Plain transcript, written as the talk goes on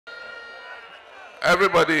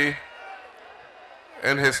Everybody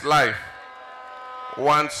in his life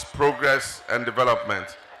wants progress and development.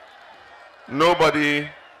 Nobody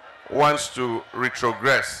wants to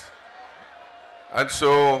retrogress. And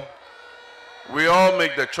so we all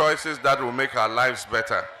make the choices that will make our lives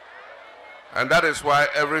better. And that is why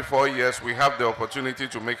every 4 years we have the opportunity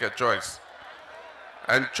to make a choice.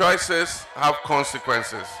 And choices have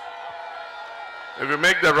consequences. If you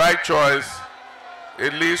make the right choice,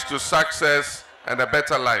 it leads to success and a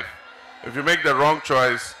better life. If you make the wrong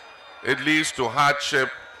choice, it leads to hardship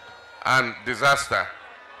and disaster.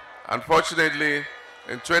 Unfortunately,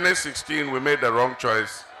 in 2016, we made the wrong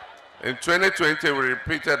choice. In 2020, we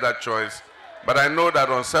repeated that choice. But I know that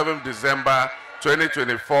on 7th December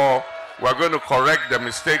 2024, we're going to correct the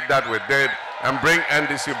mistake that we did and bring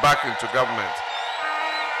NDC back into government.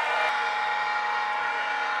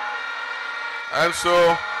 And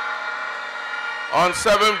so, on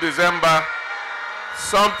 7th December,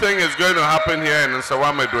 something is going to happen here in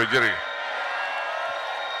Nsawam Edwajiri.